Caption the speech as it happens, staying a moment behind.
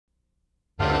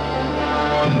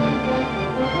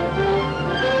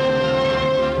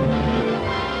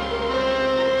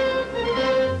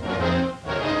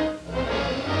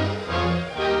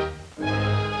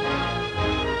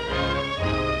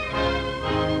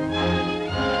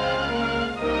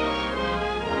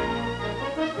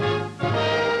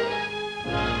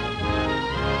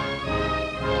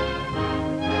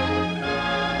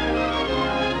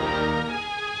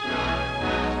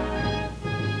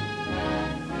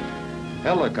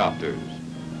Helicopters,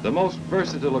 the most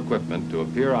versatile equipment to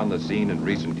appear on the scene in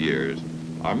recent years,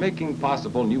 are making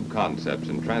possible new concepts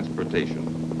in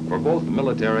transportation for both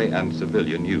military and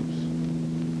civilian use.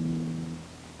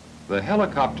 The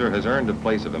helicopter has earned a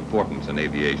place of importance in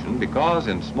aviation because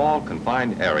in small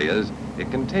confined areas it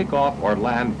can take off or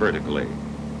land vertically.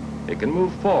 It can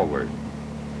move forward.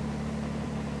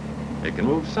 It can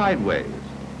move sideways.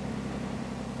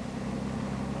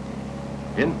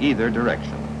 In either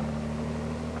direction.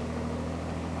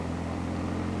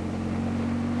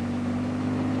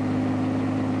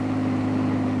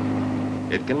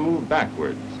 It can move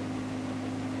backwards.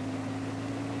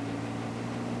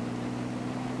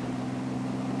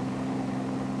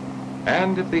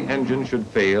 And if the engine should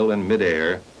fail in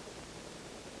midair,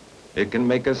 it can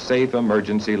make a safe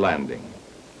emergency landing.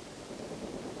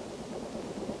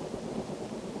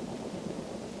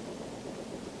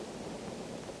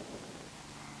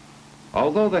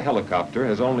 Although the helicopter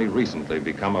has only recently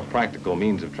become a practical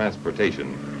means of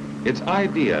transportation, its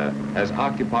idea has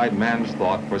occupied man's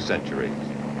thought for centuries.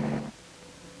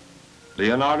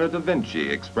 Leonardo da Vinci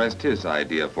expressed his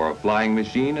idea for a flying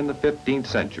machine in the 15th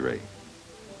century.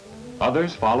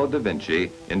 Others followed da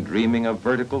Vinci in dreaming of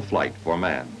vertical flight for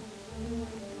man.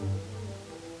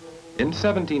 In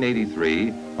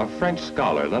 1783, a French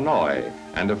scholar, Lannoy,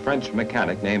 and a French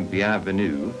mechanic named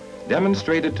Bienvenu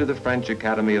demonstrated to the French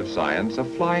Academy of Science a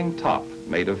flying top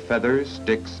made of feathers,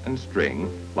 sticks, and string,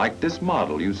 like this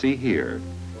model you see here.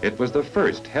 It was the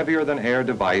first heavier-than-air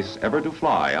device ever to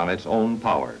fly on its own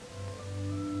power.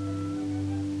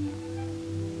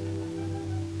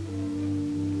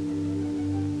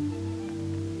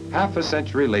 Half a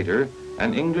century later,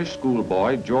 an English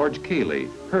schoolboy, George Cayley,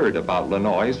 heard about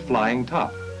Lannoy's flying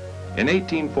top. In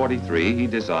 1843, he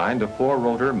designed a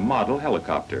four-rotor model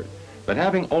helicopter. But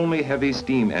having only heavy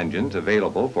steam engines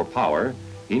available for power,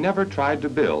 he never tried to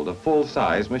build a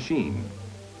full-size machine.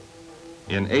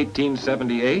 In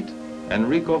 1878,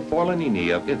 Enrico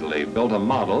Forlanini of Italy built a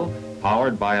model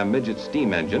powered by a midget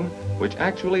steam engine which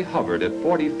actually hovered at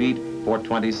 40 feet for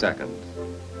 20 seconds.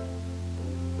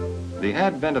 The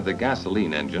advent of the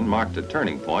gasoline engine marked a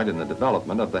turning point in the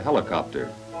development of the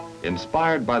helicopter.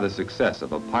 Inspired by the success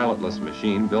of a pilotless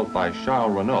machine built by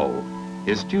Charles Renault,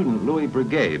 his student Louis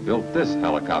Breguet built this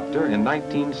helicopter in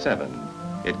 1907.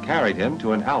 It carried him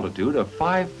to an altitude of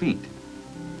 5 feet.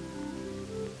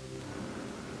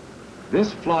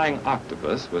 This flying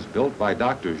octopus was built by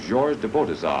Dr. Georges de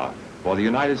Bautizat for the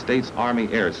United States Army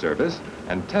Air Service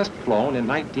and test flown in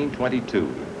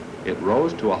 1922. It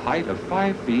rose to a height of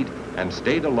 5 feet and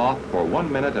stayed aloft for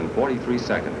 1 minute and 43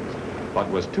 seconds, but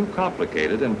was too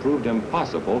complicated and proved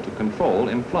impossible to control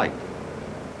in flight.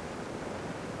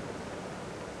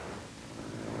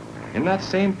 In that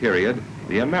same period,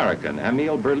 the American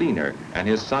Emil Berliner and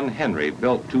his son Henry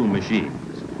built 2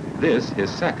 machines. This, his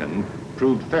second,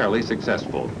 proved fairly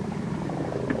successful.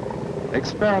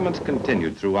 Experiments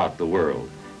continued throughout the world,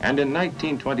 and in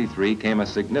 1923 came a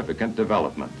significant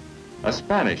development. A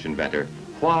Spanish inventor,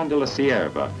 Juan de la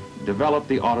Cierva, developed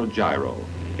the autogyro.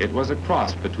 It was a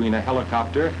cross between a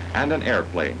helicopter and an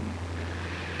airplane.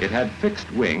 It had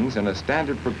fixed wings and a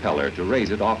standard propeller to raise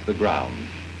it off the ground.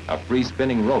 A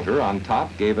free-spinning rotor on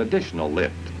top gave additional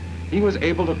lift. He was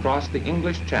able to cross the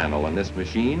English Channel in this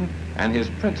machine, and his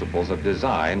principles of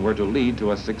design were to lead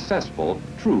to a successful,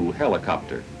 true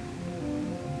helicopter.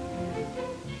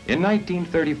 In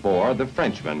 1934, the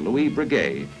Frenchman Louis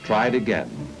Breguet tried again.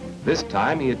 This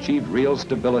time he achieved real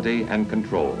stability and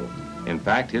control. In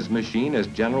fact, his machine is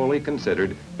generally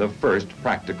considered the first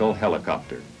practical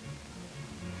helicopter.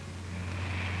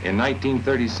 In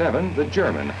 1937, the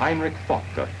German Heinrich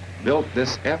Focke built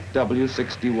this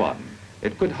FW-61.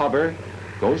 It could hover,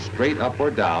 go straight up or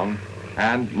down,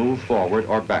 and move forward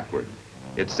or backward.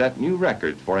 It set new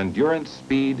records for endurance,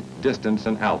 speed, distance,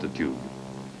 and altitude.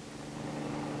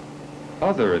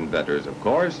 Other inventors, of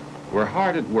course, were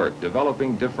hard at work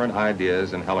developing different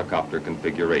ideas in helicopter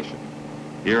configuration.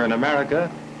 Here in America,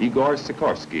 Igor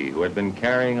Sikorsky, who had been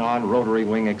carrying on rotary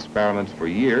wing experiments for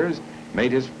years,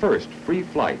 made his first free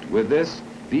flight with this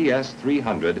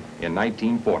VS-300 in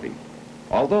 1940.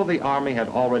 Although the Army had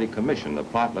already commissioned the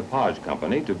Platt-Lepage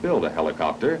Company to build a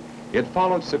helicopter, it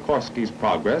followed Sikorsky's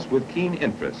progress with keen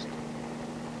interest.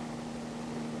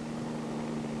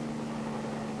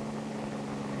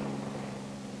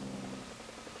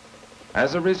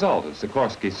 As a result of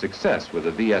Sikorsky's success with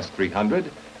the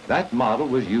VS-300, that model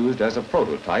was used as a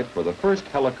prototype for the first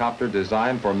helicopter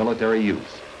designed for military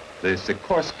use, the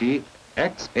Sikorsky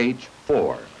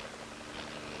XH-4.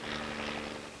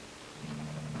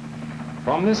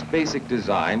 From this basic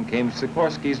design came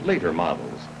Sikorsky's later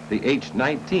models, the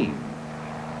H-19,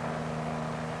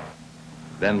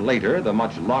 then later the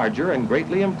much larger and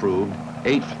greatly improved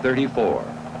H-34.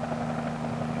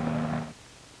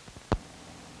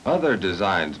 Other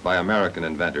designs by American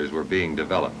inventors were being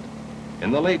developed. In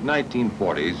the late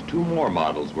 1940s, two more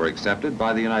models were accepted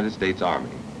by the United States Army.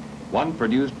 One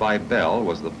produced by Bell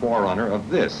was the forerunner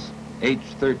of this,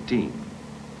 H-13.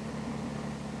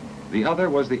 The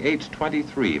other was the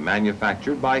H-23,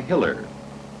 manufactured by Hiller.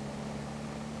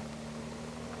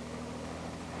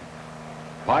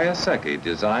 Piasecki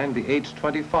designed the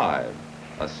H-25,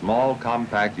 a small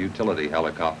compact utility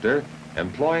helicopter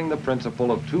employing the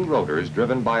principle of two rotors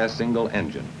driven by a single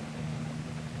engine.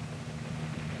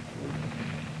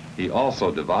 He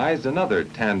also devised another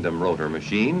tandem rotor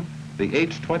machine, the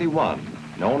H-21,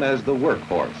 known as the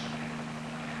workhorse.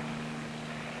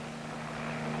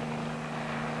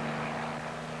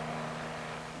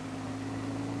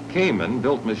 Cayman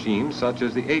built machines such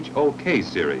as the HOK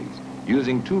series,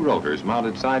 using two rotors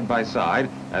mounted side by side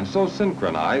and so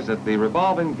synchronized that the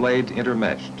revolving blades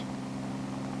intermeshed.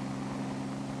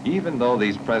 Even though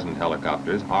these present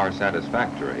helicopters are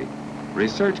satisfactory,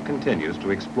 research continues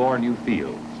to explore new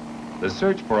fields. The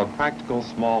search for a practical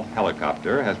small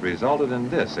helicopter has resulted in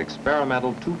this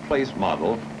experimental two-place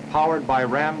model powered by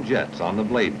ram jets on the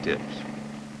blade tips.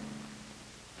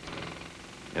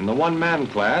 In the one-man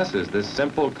class is this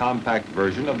simple, compact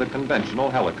version of the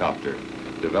conventional helicopter.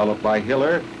 Developed by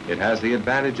Hiller, it has the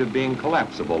advantage of being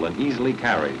collapsible and easily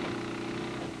carried.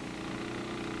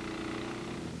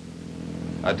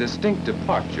 A distinct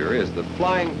departure is the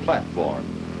flying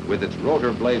platform, with its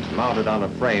rotor blades mounted on a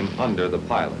frame under the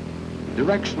pilot.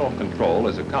 Directional control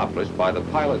is accomplished by the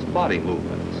pilot's body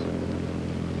movements.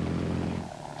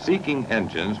 Seeking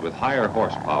engines with higher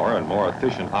horsepower and more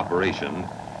efficient operation,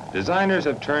 designers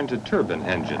have turned to turbine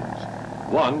engines.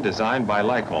 One, designed by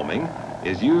Lycoming,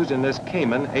 is used in this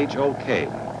Cayman HOK.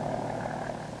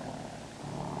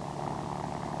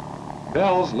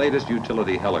 Bell's latest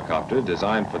utility helicopter,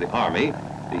 designed for the Army,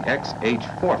 the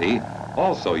XH-40,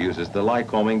 also uses the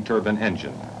Lycoming turbine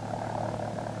engine.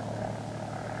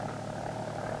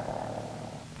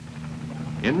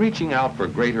 In reaching out for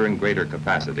greater and greater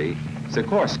capacity,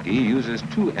 Sikorsky uses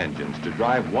two engines to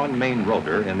drive one main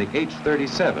rotor in the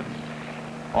H-37.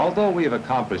 Although we have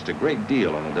accomplished a great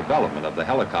deal in the development of the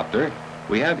helicopter,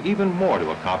 we have even more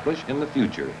to accomplish in the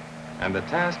future, and the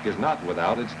task is not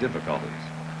without its difficulties.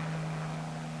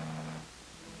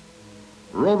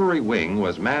 Rotary wing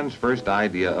was man's first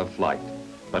idea of flight,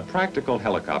 but practical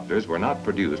helicopters were not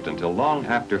produced until long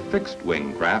after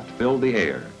fixed-wing craft filled the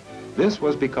air. This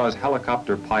was because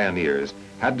helicopter pioneers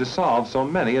had to solve so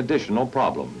many additional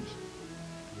problems.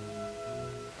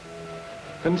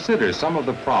 Consider some of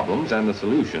the problems and the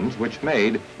solutions which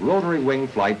made rotary wing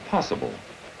flight possible.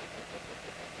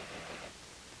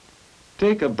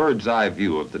 Take a bird's-eye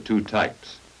view of the two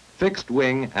types,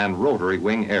 fixed-wing and rotary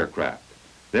wing aircraft.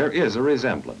 There is a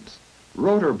resemblance.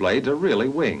 Rotor blades are really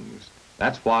wings.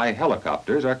 That's why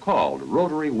helicopters are called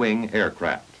rotary wing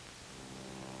aircraft.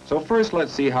 So first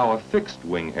let's see how a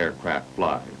fixed-wing aircraft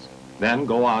flies. Then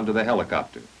go on to the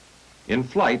helicopter. In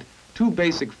flight, two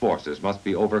basic forces must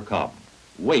be overcome: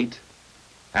 weight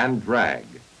and drag.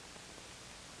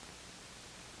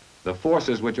 The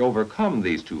forces which overcome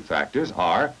these two factors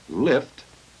are lift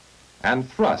and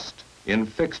thrust in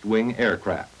fixed-wing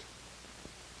aircraft.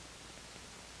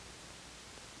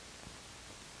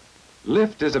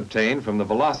 Lift is obtained from the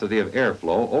velocity of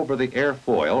airflow over the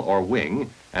airfoil or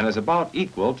wing and is about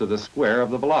equal to the square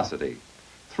of the velocity.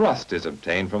 Thrust is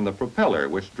obtained from the propeller,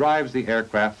 which drives the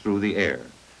aircraft through the air.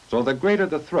 So the greater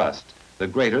the thrust, the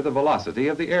greater the velocity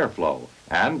of the airflow,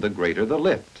 and the greater the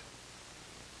lift.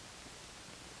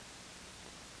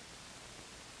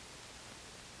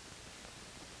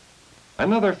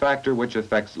 Another factor which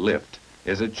affects lift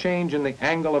is a change in the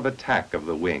angle of attack of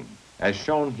the wing, as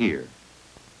shown here.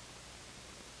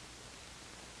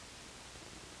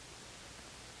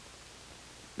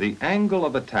 The angle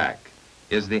of attack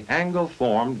is the angle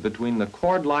formed between the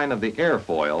chord line of the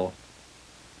airfoil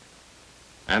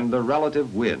and the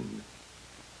relative wind.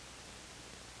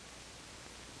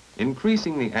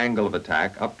 Increasing the angle of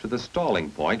attack up to the stalling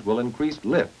point will increase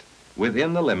lift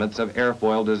within the limits of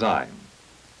airfoil design.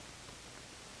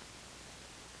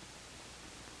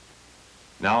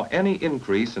 Now, any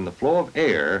increase in the flow of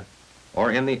air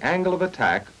or in the angle of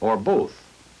attack, or both,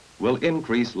 will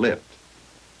increase lift.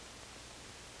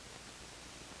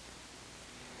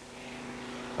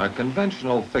 A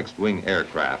conventional fixed-wing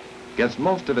aircraft gets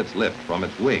most of its lift from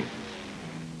its wings.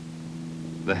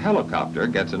 The helicopter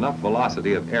gets enough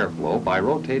velocity of airflow by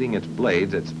rotating its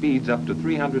blades at speeds up to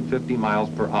 350 miles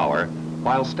per hour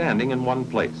while standing in one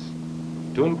place.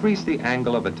 To increase the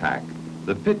angle of attack,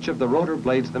 the pitch of the rotor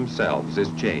blades themselves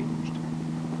is changed.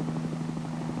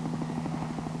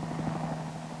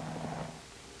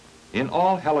 In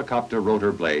all helicopter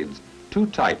rotor blades, two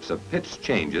types of pitch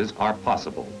changes are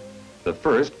possible. The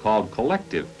first, called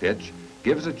collective pitch,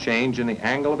 gives a change in the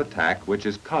angle of attack which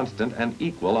is constant and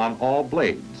equal on all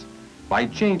blades. By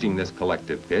changing this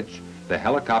collective pitch, the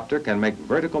helicopter can make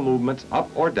vertical movements up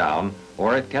or down,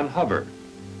 or it can hover.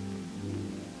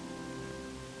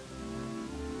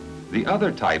 The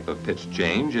other type of pitch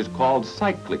change is called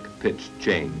cyclic pitch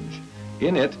change.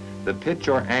 In it, the pitch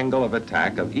or angle of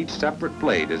attack of each separate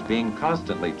blade is being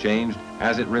constantly changed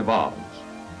as it revolves.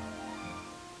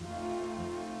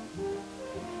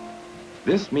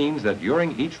 This means that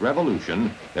during each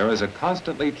revolution, there is a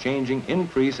constantly changing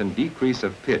increase and decrease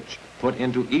of pitch put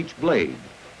into each blade.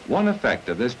 One effect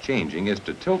of this changing is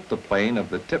to tilt the plane of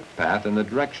the tip path in the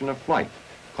direction of flight,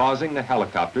 causing the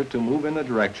helicopter to move in the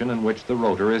direction in which the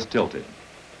rotor is tilted.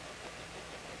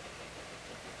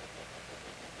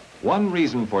 One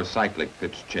reason for cyclic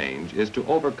pitch change is to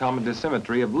overcome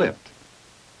dissymmetry of lift.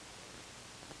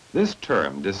 This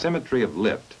term, dissymmetry of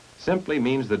lift, simply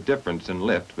means the difference in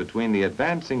lift between the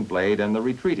advancing blade and the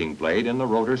retreating blade in the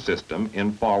rotor system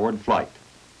in forward flight.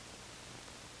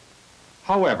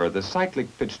 However, the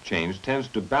cyclic pitch change tends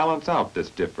to balance out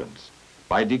this difference.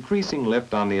 By decreasing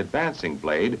lift on the advancing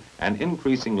blade and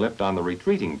increasing lift on the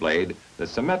retreating blade, the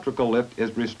symmetrical lift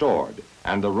is restored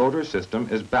and the rotor system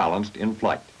is balanced in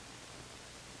flight.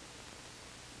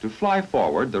 To fly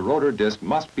forward, the rotor disc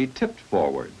must be tipped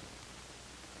forward.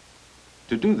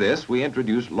 To do this, we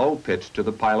introduce low pitch to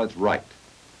the pilot's right.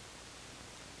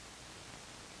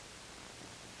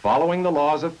 Following the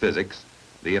laws of physics,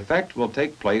 the effect will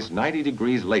take place 90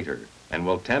 degrees later and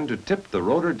will tend to tip the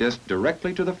rotor disc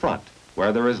directly to the front,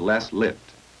 where there is less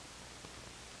lift.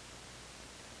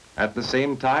 At the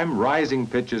same time, rising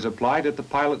pitch is applied at the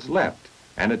pilot's left,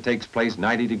 and it takes place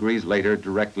 90 degrees later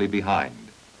directly behind.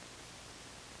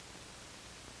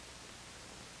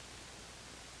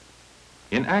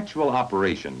 In actual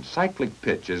operation, cyclic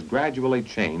pitch is gradually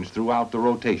changed throughout the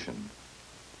rotation.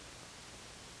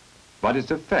 But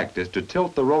its effect is to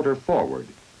tilt the rotor forward,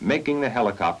 making the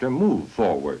helicopter move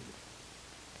forward.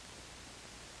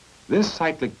 This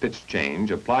cyclic pitch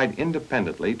change, applied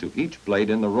independently to each blade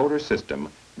in the rotor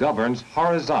system, governs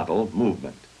horizontal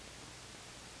movement.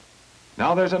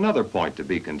 Now there's another point to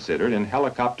be considered in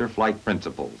helicopter flight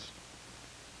principles.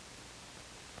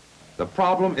 The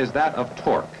problem is that of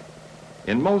torque.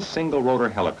 In most single-rotor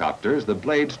helicopters, the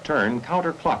blades turn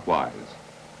counterclockwise.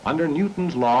 Under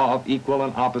Newton's law of equal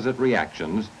and opposite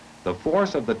reactions, the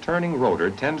force of the turning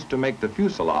rotor tends to make the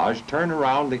fuselage turn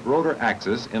around the rotor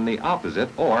axis in the opposite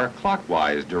or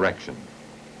clockwise direction.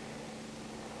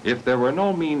 If there were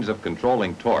no means of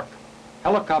controlling torque,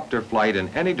 helicopter flight in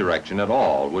any direction at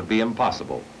all would be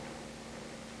impossible.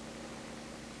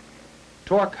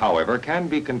 Torque, however, can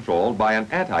be controlled by an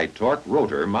anti-torque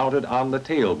rotor mounted on the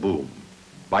tail boom.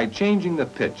 By changing the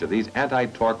pitch of these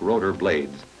anti-torque rotor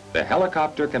blades, the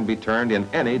helicopter can be turned in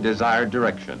any desired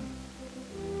direction.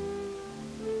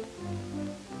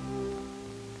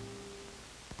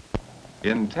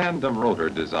 In tandem rotor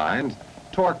designs,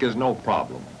 torque is no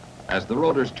problem. As the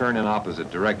rotors turn in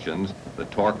opposite directions, the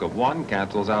torque of one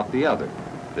cancels out the other.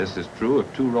 This is true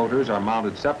if two rotors are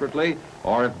mounted separately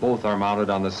or if both are mounted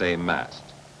on the same mast.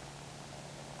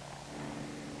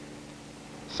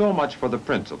 So much for the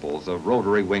principles of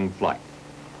rotary wing flight.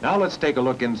 Now let's take a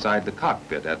look inside the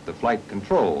cockpit at the flight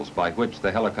controls by which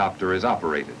the helicopter is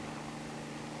operated.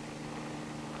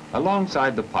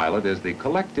 Alongside the pilot is the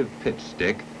collective pitch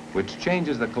stick, which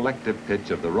changes the collective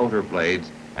pitch of the rotor blades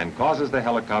and causes the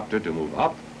helicopter to move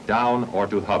up, down, or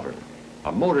to hover.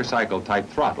 A motorcycle-type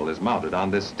throttle is mounted on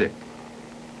this stick.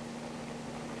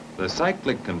 The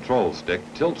cyclic control stick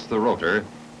tilts the rotor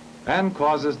and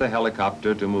causes the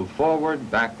helicopter to move forward,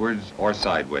 backwards, or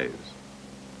sideways.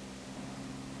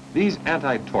 These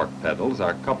anti-torque pedals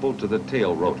are coupled to the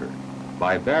tail rotor.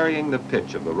 By varying the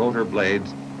pitch of the rotor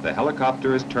blades, the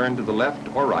helicopter is turned to the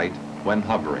left or right when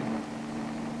hovering.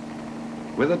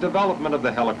 With the development of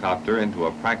the helicopter into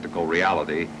a practical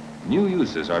reality, new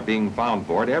uses are being found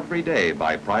for it every day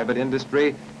by private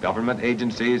industry, government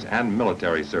agencies, and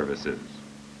military services.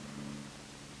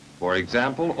 For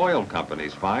example, oil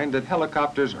companies find that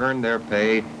helicopters earn their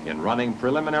pay in running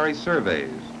preliminary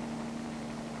surveys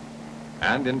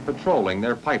and in patrolling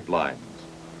their pipelines.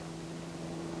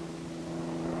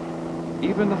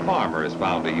 Even the farmer has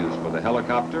found a use for the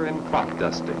helicopter in crop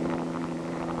dusting.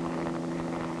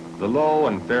 The low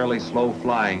and fairly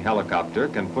slow-flying helicopter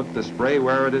can put the spray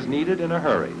where it is needed in a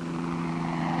hurry.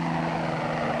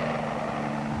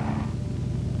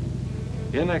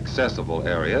 Inaccessible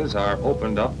areas are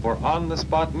opened up for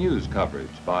on-the-spot news coverage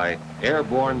by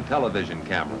airborne television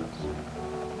cameras.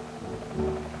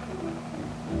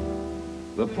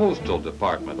 The Postal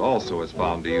Department also is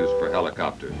found to use for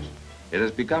helicopters. It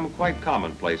has become quite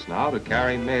commonplace now to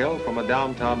carry mail from a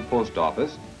downtown post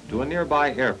office to a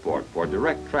nearby airport for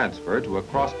direct transfer to a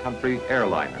cross-country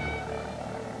airliner.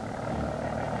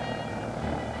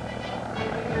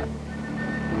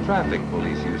 Traffic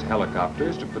police use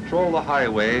helicopters to patrol the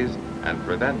highways and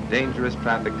prevent dangerous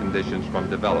traffic conditions from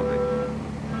developing.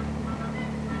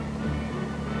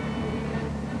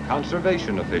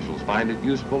 Conservation officials find it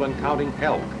useful in counting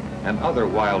elk and other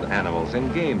wild animals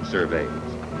in game surveys.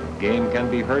 Game can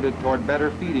be herded toward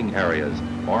better feeding areas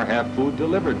or have food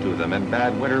delivered to them in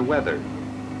bad winter weather.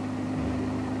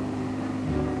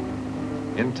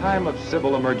 In time of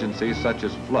civil emergencies such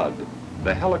as flood,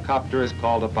 the helicopter is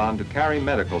called upon to carry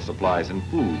medical supplies and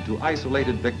food to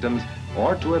isolated victims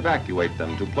or to evacuate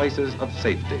them to places of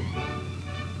safety.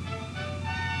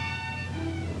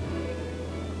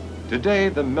 Today,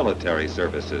 the military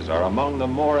services are among the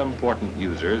more important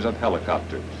users of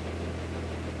helicopters.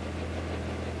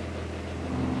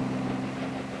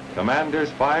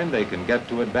 Commanders find they can get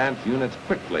to advanced units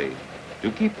quickly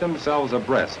to keep themselves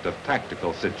abreast of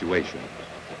tactical situations.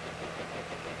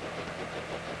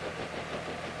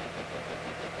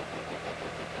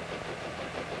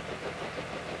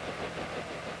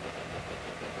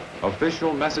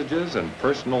 Official messages and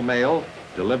personal mail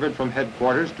delivered from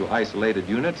headquarters to isolated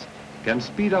units can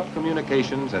speed up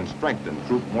communications and strengthen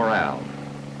troop morale.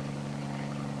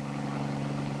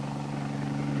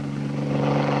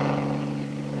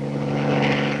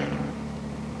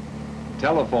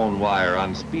 Telephone wire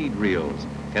on speed reels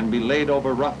can be laid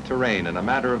over rough terrain in a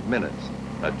matter of minutes,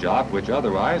 a job which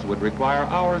otherwise would require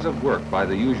hours of work by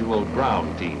the usual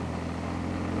ground team.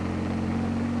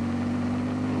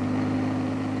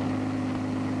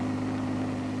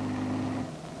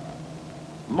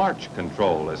 March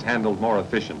control is handled more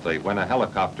efficiently when a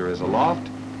helicopter is aloft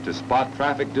to spot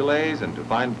traffic delays and to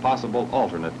find possible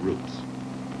alternate routes.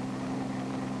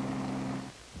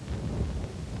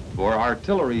 For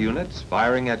artillery units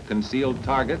firing at concealed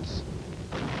targets,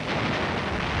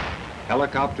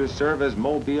 helicopters serve as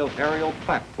mobile aerial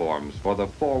platforms for the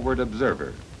forward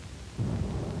observer.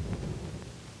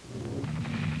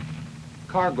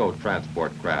 Cargo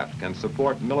transport craft can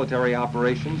support military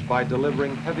operations by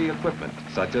delivering heavy equipment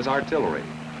such as artillery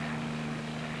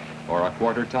or a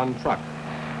quarter-ton truck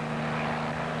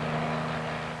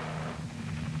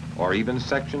or even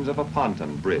sections of a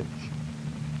pontoon bridge.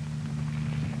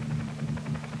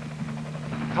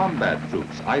 Combat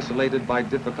troops isolated by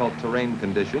difficult terrain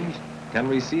conditions can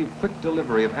receive quick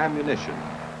delivery of ammunition,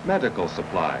 medical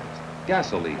supplies,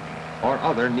 gasoline, or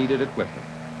other needed equipment.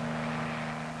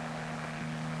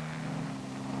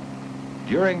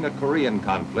 During the Korean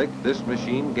conflict, this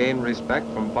machine gained respect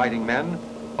from fighting men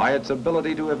by its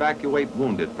ability to evacuate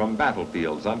wounded from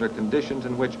battlefields under conditions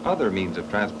in which other means of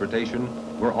transportation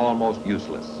were almost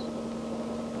useless.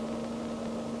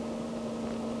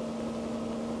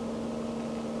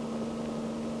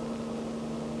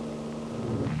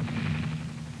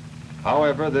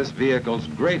 However, this vehicle's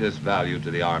greatest value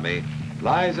to the Army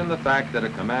lies in the fact that a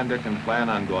commander can plan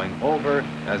on going over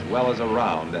as well as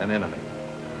around an enemy.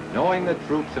 Knowing that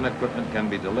troops and equipment can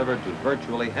be delivered to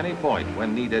virtually any point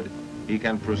when needed, he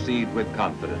can proceed with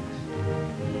confidence.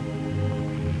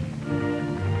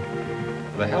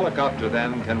 The helicopter,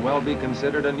 then, can well be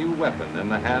considered a new weapon in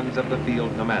the hands of the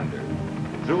field commander.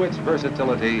 Through its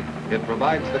versatility, it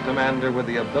provides the commander with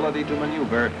the ability to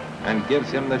maneuver and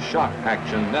gives him the shock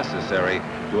action necessary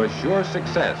to assure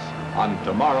success on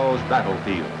tomorrow's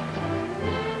battlefield.